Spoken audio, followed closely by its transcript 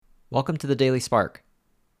Welcome to the Daily Spark.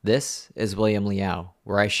 This is William Liao,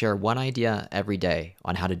 where I share one idea every day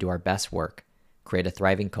on how to do our best work, create a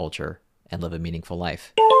thriving culture, and live a meaningful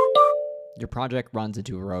life. Your project runs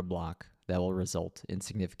into a roadblock that will result in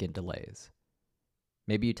significant delays.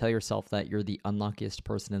 Maybe you tell yourself that you're the unluckiest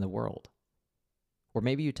person in the world. Or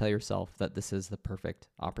maybe you tell yourself that this is the perfect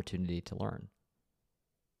opportunity to learn.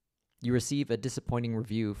 You receive a disappointing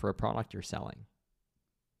review for a product you're selling.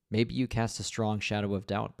 Maybe you cast a strong shadow of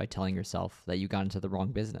doubt by telling yourself that you got into the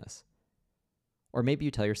wrong business. Or maybe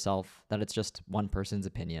you tell yourself that it's just one person's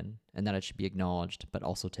opinion and that it should be acknowledged but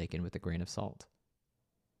also taken with a grain of salt.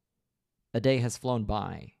 A day has flown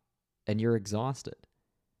by and you're exhausted.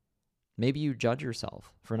 Maybe you judge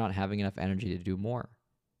yourself for not having enough energy to do more.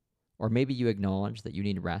 Or maybe you acknowledge that you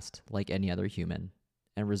need rest like any other human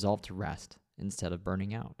and resolve to rest instead of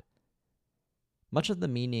burning out. Much of the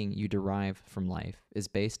meaning you derive from life is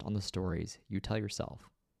based on the stories you tell yourself.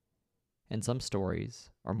 And some stories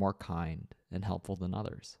are more kind and helpful than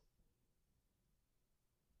others.